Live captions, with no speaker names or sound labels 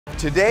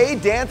Today,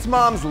 Dance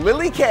Mom's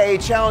Lily Kay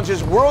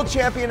challenges world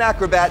champion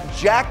acrobat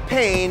Jack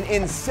Payne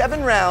in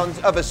 7 rounds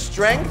of a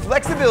strength,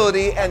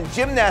 flexibility, and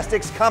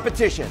gymnastics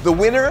competition. The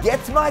winner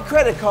gets my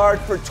credit card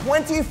for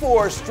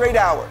 24 straight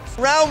hours.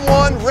 Round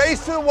 1,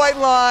 race to the white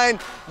line.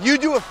 You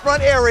do a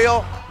front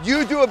aerial,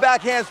 you do a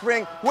back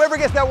handspring. Whoever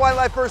gets that white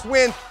line first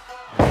wins.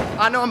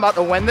 I know I'm about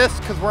to win this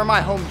because we're in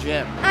my home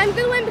gym. I'm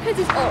gonna win because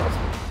he's old.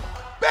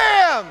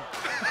 Bam!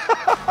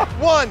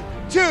 1,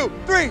 2,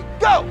 3,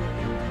 go!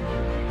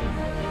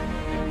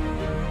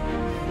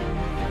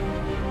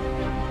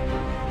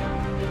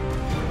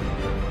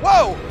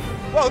 Whoa!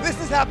 Whoa,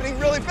 this is happening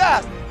really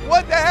fast.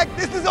 What the heck?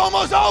 This is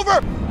almost over!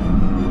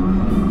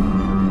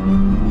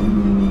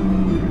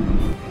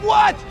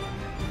 What?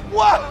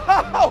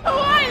 Whoa!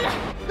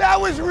 One!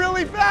 That was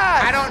really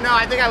fast! I don't know,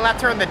 I think I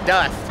left her in the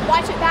dust.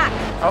 Watch it back.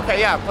 Okay,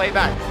 yeah, play it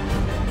back.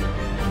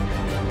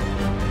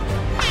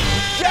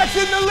 Jack's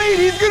in the lead,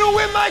 he's gonna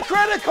win my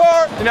credit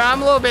card! You know,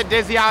 I'm a little bit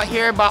dizzy out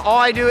here, but all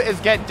I do is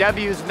get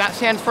W's, and that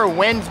stands for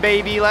wins,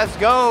 baby. Let's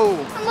go.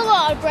 I'm a little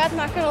out of breath,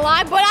 not gonna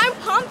lie, but I'm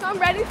pumped. I'm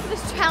ready for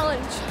this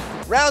challenge.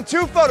 Round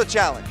 2 photo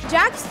challenge.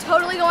 Jack's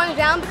totally going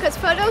down because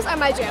photos are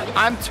my jam.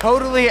 I'm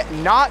totally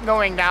not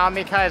going down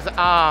because,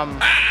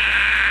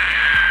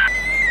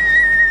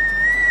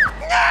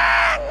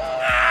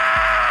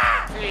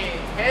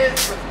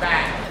 his was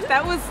bad.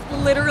 That was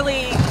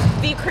literally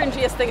the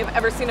cringiest thing I've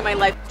ever seen in my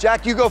life.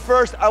 Jack, you go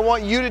first. I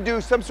want you to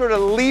do some sort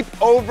of leap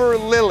over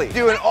Lily.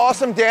 Do an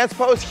awesome dance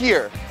pose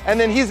here, and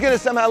then he's gonna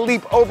somehow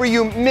leap over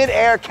you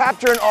mid-air,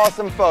 capture an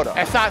awesome photo.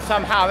 It's not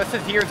somehow, this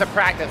is years of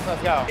practice.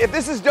 Let's go. If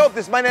this is dope,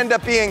 this might end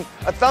up being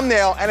a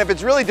thumbnail, and if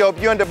it's really dope,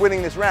 you end up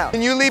winning this round.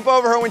 Can you leap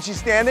over her when she's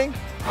standing?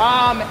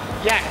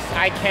 Yes,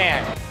 I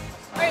can.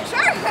 Are you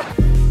sure?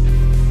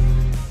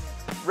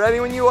 Ready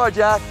when you are,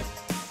 Jack.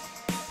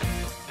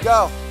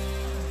 Go.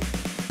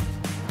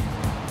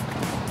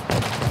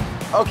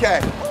 Okay.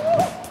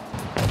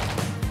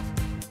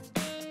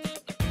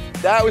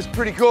 That was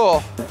pretty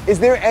cool. Is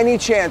there any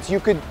chance you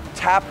could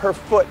tap her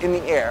foot in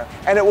the air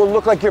and it will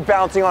look like you're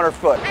bouncing on her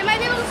foot? I might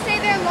be able to stay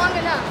there long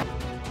enough.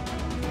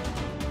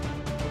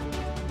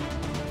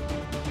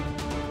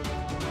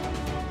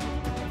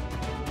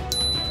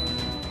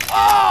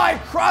 Oh, I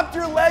cropped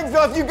your legs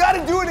off. You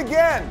gotta do it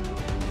again.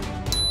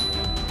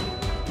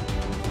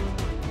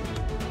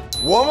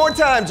 One more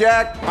time,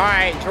 Jack. All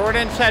right,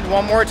 Jordan said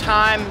one more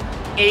time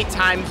 8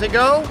 times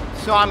ago,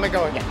 so I'm gonna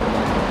go again.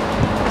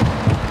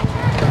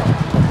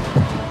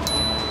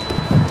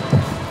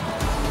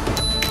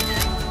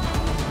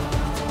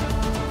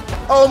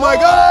 Oh my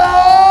God!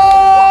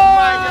 Oh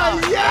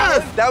my God!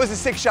 Yes! That was a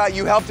 6 shot.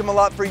 You helped him a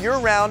lot. For your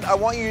round, I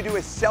want you to do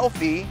a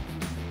selfie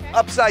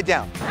upside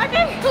down.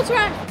 Okay, we'll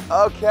try.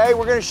 Okay,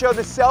 we're gonna show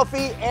the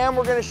selfie and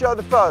we're gonna show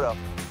the photo.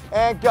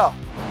 And go.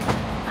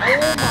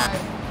 Oh my.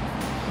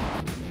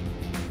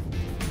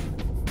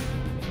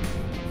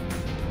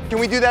 Can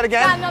we do that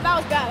again? Yeah, no, that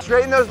was bad.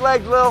 Straighten those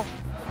legs, Lil.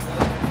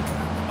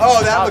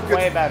 Oh, that looked good.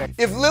 Way better.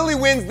 If Lily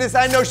wins this,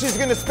 I know she's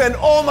gonna spend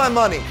all my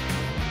money.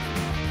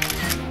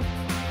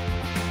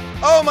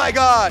 Oh my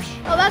gosh.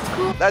 Oh, that's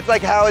cool. That's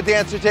like how a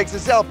dancer takes a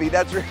selfie.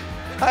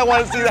 I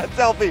want to see that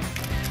selfie.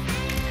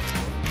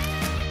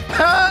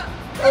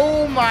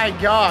 Oh my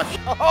gosh.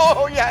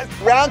 Oh yes.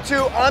 Round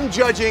 2, I'm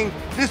judging.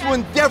 This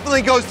one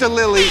definitely goes to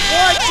Lily.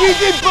 What? She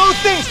did both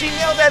things. She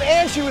nailed that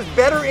and she was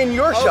better in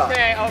your shot.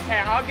 Okay,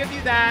 I'll give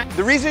you that.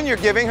 The reason you're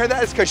giving her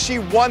that is because she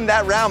won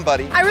that round,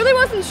 buddy. I really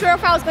wasn't sure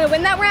if I was going to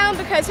win that round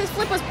because his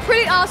flip was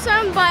pretty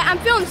awesome, but I'm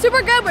feeling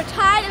super good. We're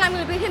tied, and I'm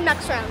going to beat him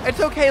next round.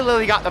 It's okay,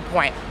 Lily got the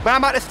point, but I'm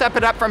about to step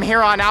it up from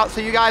here on out, so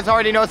you guys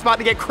already know it's about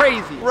to get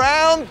crazy.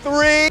 Round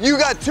 3, you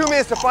got 2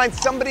 minutes to find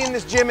somebody in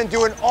this gym and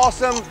do an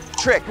awesome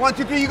trick. 1,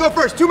 2, 3, you go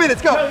first. 2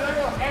 minutes, go.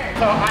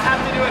 So I have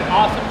to do an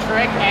awesome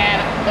trick,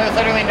 and there's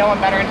literally no one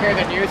better in here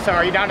than you, so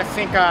are you down to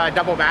sink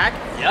double back?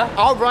 Yeah.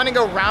 I'll run and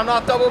go round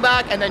off double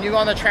back, and then you go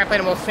on the trampoline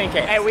and we'll sink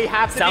it. And we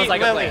have to Sounds beat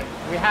like a Lily.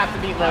 plan. We have to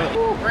beat Lily.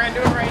 We're gonna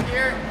do it right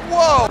here.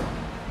 Whoa.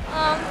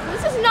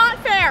 This is not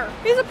fair.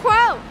 He's a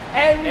pro.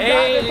 And we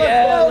got this.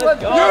 Yeah,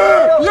 let's go.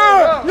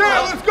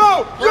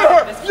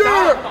 Let's go.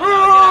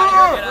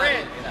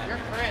 You're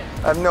French.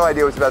 I have no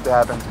idea what's about to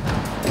happen.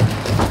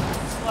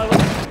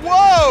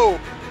 Whoa.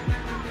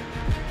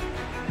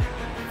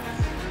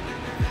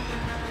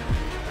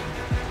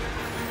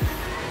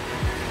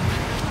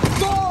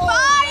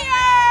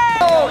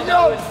 Oh,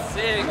 that was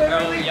sick,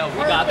 bro. Yo,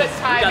 we got this.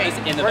 We got this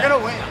in the We're bag.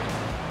 gonna win.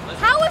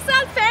 How is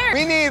that fair?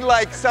 We need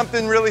like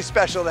something really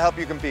special to help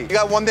you compete. You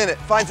got 1 minute.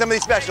 Find somebody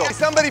special.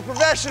 Somebody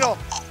professional.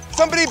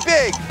 Somebody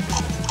big.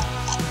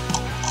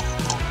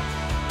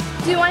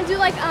 Do you want to do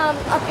like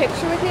a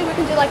picture with me? We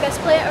can do like a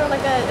split or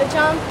like a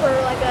jump or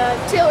like a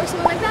tilt or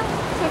something like that.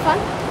 Is that fun?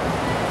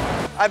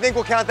 I think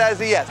we'll count that as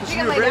a yes. You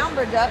can lay down,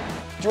 bridge up.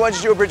 Do you want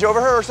to do a bridge over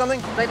her or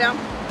something? Lay down.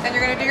 And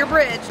you're gonna do your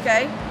bridge,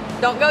 okay?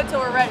 Don't go till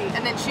we're ready.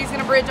 And then she's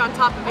gonna bridge on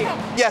top of you.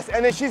 Yes,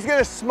 and then she's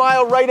gonna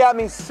smile right at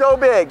me so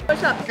big.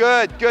 Push up.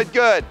 Good, good,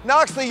 good.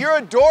 Noxley, you're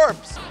a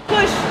dorps.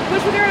 Push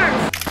with your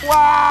arms.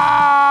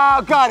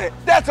 Wow, got it.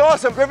 That's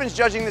awesome. Griffin's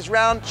judging this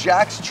round.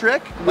 Jack's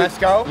trick. Let's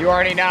go. You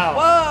already know.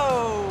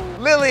 Whoa.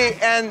 Lily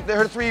and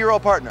her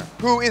 3-year-old partner,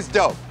 who is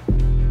dope.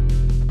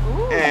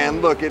 Ooh.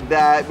 And look at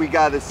that. We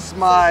got a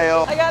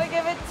smile. I gotta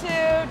give it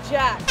to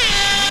Jack.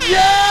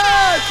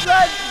 Yes!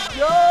 Let's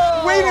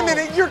go! Wait a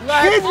minute, your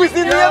kid was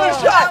in the other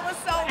shot. That was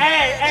so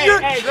Hey,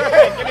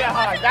 Griffin, give me a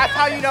hug. That's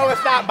how you know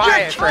it's not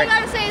biased. All I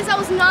gotta say is that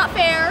was not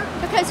fair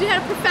because you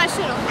had a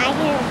professional. I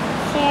can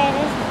share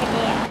this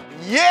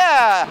video.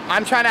 Yeah!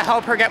 I'm trying to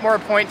help her get more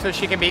points so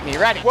she can beat me.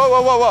 Ready? Whoa,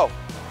 whoa, whoa, whoa.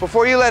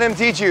 Before you let him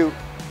teach you,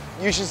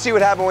 you should see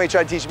what happened when he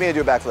tried to teach me to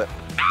do a backflip.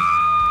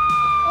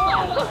 Oh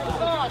my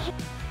gosh.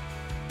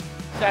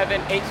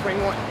 7, 8,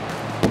 swing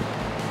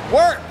 1.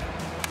 Work!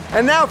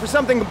 And now for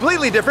something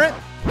completely different.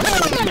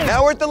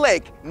 Now we're at the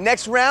lake.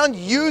 Next round,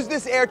 use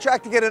this air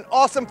track to get an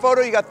awesome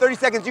photo. You got 30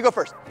 seconds, you go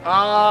first.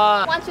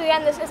 Once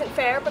again, this isn't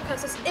fair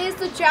because this is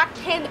the Jack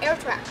Payne air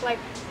track, like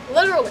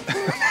literally.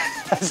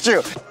 That's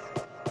true.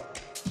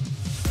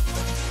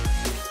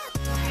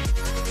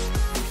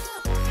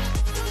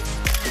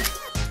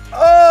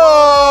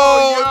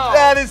 Oh, yo.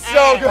 that is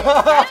so good.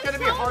 That's gonna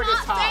be hard to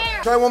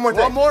top. Try one more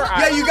thing. One more?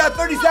 Yeah, you got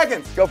 30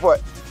 seconds. Go for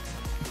it.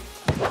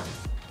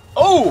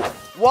 Oh,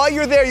 while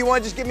you're there, you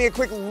want to just give me a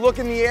quick look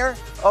in the air?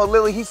 Oh,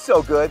 Lily, he's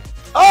so good.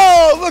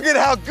 Oh, look at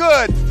how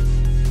good.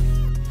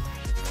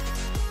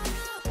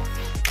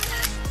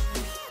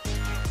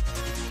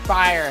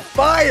 Fire.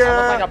 Fire.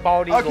 I look like a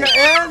bald eagle. Okay,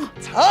 and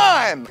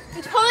time.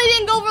 You totally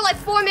didn't go over like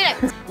 4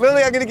 minutes.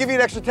 Lily, I'm going to give you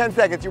an extra 10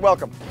 seconds. You're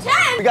welcome.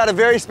 10? We got a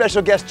very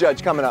special guest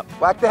judge coming up.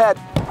 Whack the head.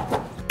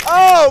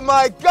 Oh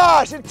my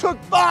gosh, it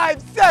took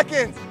 5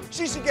 seconds.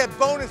 She should get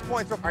bonus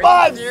points for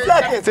 5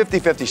 seconds.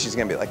 50-50, she's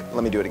going to be like,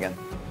 let me do it again.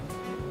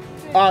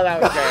 Oh,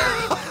 that was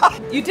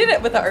fair. You did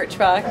it with the arch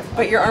back,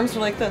 but your arms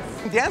were like this.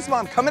 Dance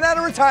mom coming out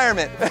of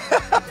retirement.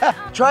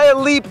 Try a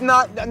leap,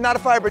 not a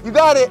fiber. You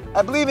got it.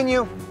 I believe in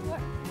you.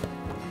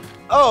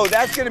 Oh,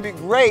 that's going to be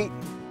great.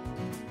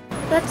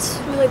 That's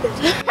really good.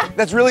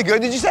 That's really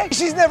good, did you say?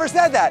 She's never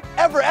said that,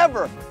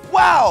 ever.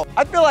 Wow,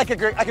 I feel like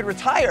I could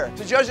retire.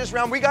 To judge this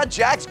round, we got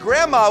Jack's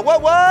grandma.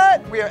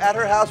 What? We are at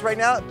her house right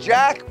now.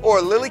 Jack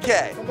or Lily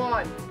K? Come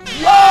on.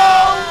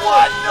 Oh,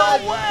 what?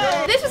 No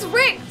way! This is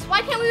rigged.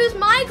 Why can't we use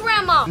my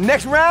grandma?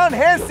 Next round,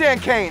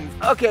 handstand canes.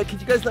 Okay, could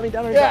you guys let me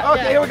down?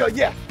 Okay, here we go,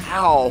 yeah.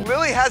 Ow.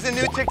 Lily has a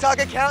new TikTok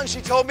account and she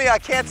told me I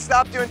can't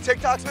stop doing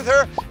TikToks with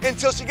her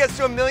until she gets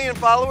to 1 million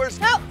followers.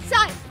 No,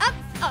 sign up.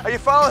 Are you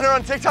following her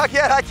on TikTok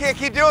yet? I can't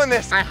keep doing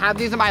this. I have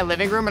these in my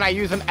living room and I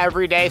use them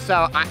every day,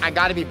 so I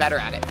gotta be better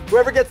at it.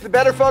 Whoever gets the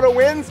better photo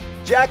wins.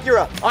 Jack, you're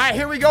up. All right,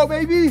 here we go,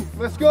 baby.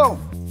 Let's go.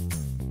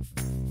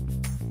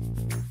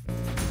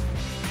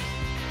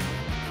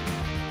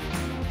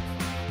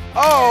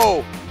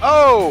 Oh.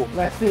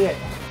 Let's see it.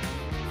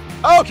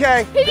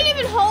 Okay. He didn't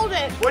even hold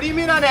it. What do you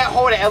mean I didn't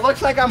hold it? It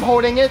looks like I'm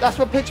holding it. That's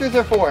what pictures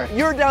are for.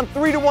 You're down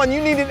 3-1.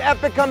 You need an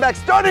epic comeback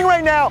starting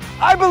right now.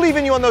 I believe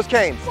in you on those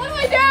canes. What do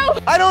I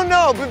do? I don't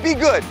know, but be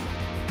good.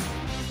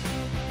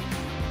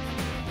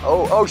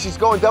 Oh, she's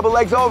going double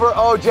legs over.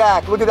 Oh,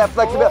 Jack, look at that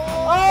flexibility.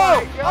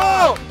 Oh,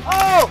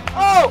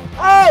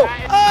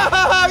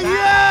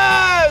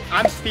 yes!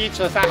 I'm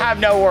speechless. I have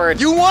no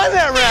words. You won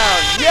that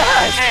round.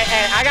 Yes.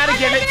 Hey, I gotta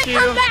give it to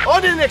you.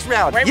 On to the next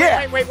round.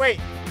 Wait.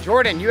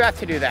 Jordan, you have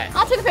to do that.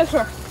 I'll take a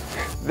picture.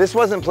 This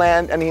wasn't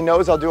planned, and he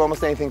knows I'll do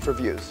almost anything for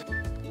views.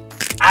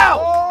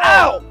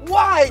 Ow!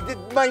 Why did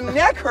my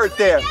neck hurt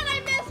there? Again, I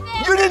missed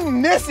it. You didn't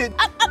miss it.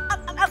 Up.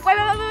 Wait.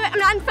 I'm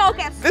not in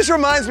focus. This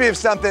reminds me of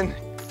something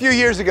a few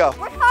years ago.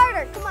 Work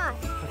harder, come on.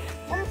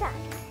 One more time.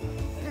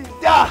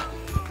 Ah,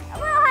 A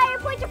little higher,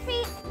 point your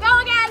feet. Go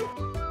again.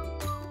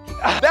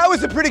 that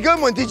was a pretty good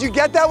one. Did you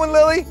get that one,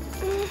 Lily?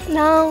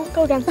 No,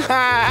 go again.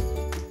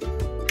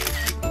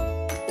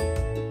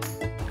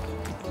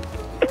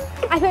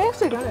 I think I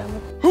actually got it.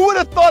 Who would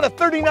have thought a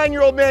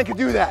 39-year-old man could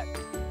do that?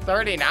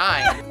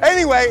 39.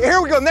 Anyway,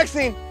 here we go. Next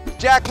scene.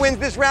 Jack wins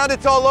this round.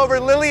 It's all over.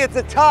 Lily, it's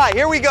a tie.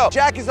 Here we go.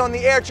 Jack is on the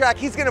air track.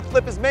 He's going to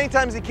flip as many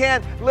times as he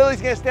can.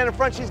 Lily's going to stand in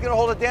front. She's going to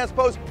hold a dance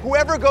pose.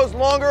 Whoever goes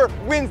longer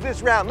wins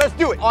this round. Let's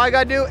do it. All I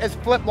gotta do is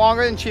flip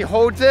longer than she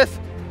holds this.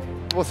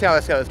 We'll see how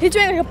this goes. He's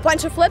doing like a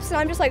bunch of flips and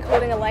I'm just like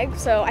holding a leg,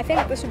 so I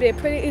think this should be a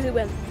pretty easy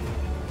win.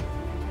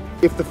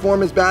 If the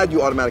form is bad,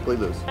 you automatically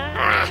lose.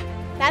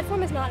 Bad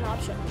form is not an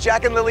option.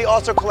 Jack and Lily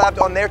also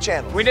collabed on their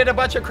channel. We did a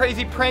bunch of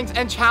crazy pranks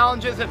and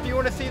challenges. If you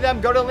want to see them,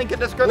 go to the link in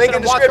the description Link in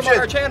and watch them on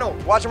description. our channel.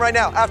 Watch them right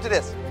now after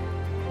this.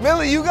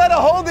 Lily, you got to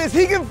hold this.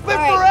 He can flip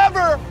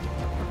forever.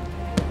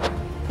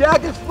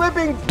 Jack is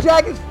flipping.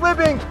 Jack is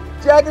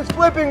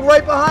flipping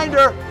right behind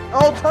her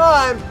all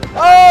time.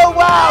 Oh,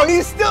 wow.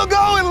 He's still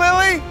going,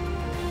 Lily.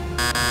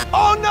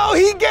 Oh, no,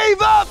 he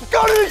gave up.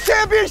 Go to the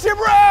championship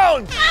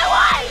round. I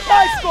won!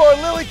 High score,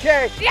 Lily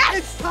K. Yes!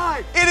 It's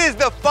time. It is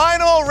the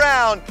final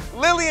round.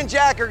 Lily and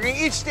Jack are going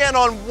to each stand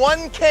on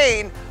one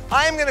cane.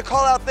 I am going to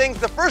call out things.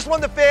 The first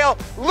one to fail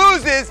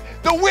loses.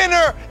 The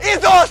winner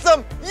is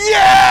awesome.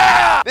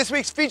 Yeah! This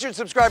week's featured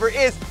subscriber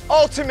is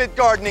Ultimate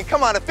Gardening.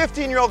 Come on, a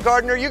 15-year-old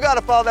gardener, you gotta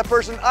follow that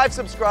person. I've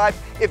subscribed.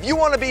 If you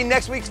wanna be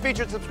next week's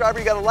featured subscriber,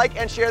 you gotta like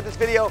and share this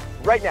video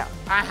right now.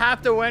 I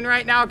have to win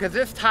right now because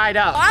it's tied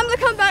up. I'm the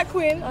comeback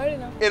queen. I already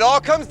know. It all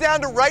comes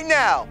down to right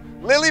now.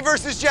 Lily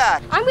versus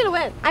Jack. I'm gonna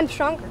win. I'm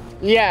stronger.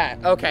 Yeah,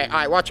 okay, all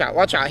right, watch out,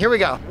 watch out. Here we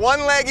go.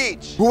 One leg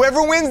each.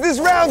 Whoever wins this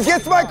round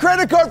gets my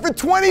credit card for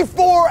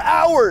 24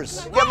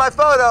 hours. Get my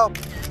photo.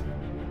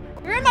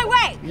 You're in my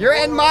way. You're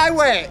in my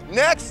way.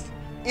 Next,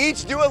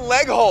 each do a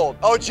leg hold.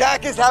 Oh,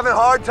 Jack is having a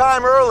hard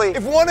time early.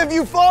 If one of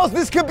you falls,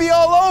 this could be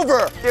all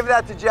over. Give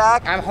that to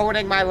Jack. I'm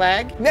holding my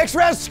leg. Next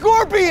round,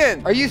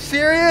 scorpion. Are you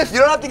serious? You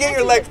don't have to get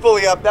your leg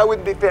fully up. That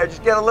wouldn't be fair.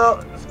 Just get a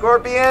little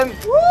scorpion.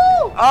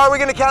 Woo! Are we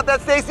gonna count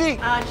that, Stacy?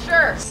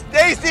 Sure.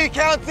 Stacy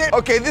counts it.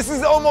 Okay, this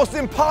is almost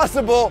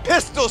impossible.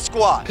 Pistol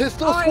squat.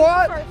 Pistol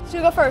squat? So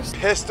you go first.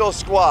 Pistol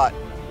squat.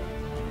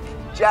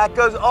 Jack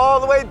goes all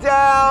the way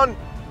down.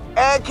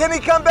 And can he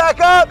come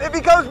back up? If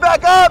he comes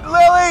back up,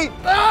 Lily.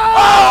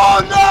 Oh,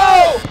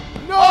 no!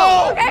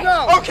 No! Okay.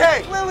 No!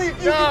 Okay, Lily,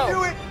 if you can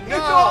do it, it's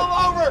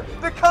all over.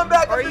 The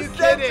comeback of the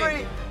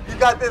century. You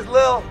got this,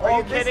 Lil. Are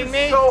you kidding me?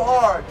 This is so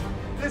hard.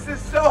 This is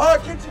so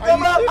hard. Can she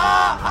come up? Oh,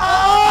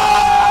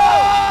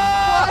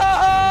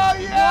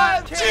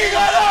 yes! She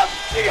got up!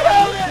 She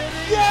held it!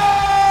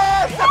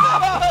 Yes!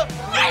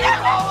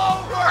 All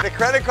over. The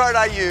credit card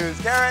I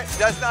use, Karen,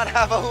 does not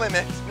have a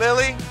limit.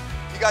 Lily,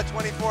 you got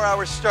 24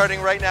 hours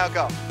starting right now.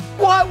 Go.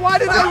 What? Why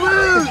did I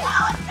lose?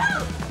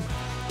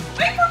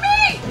 Wait for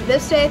me!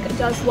 This steak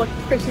does look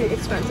pretty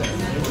expensive.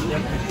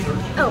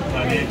 Oh.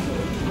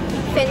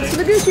 Thanks for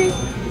the Gucci.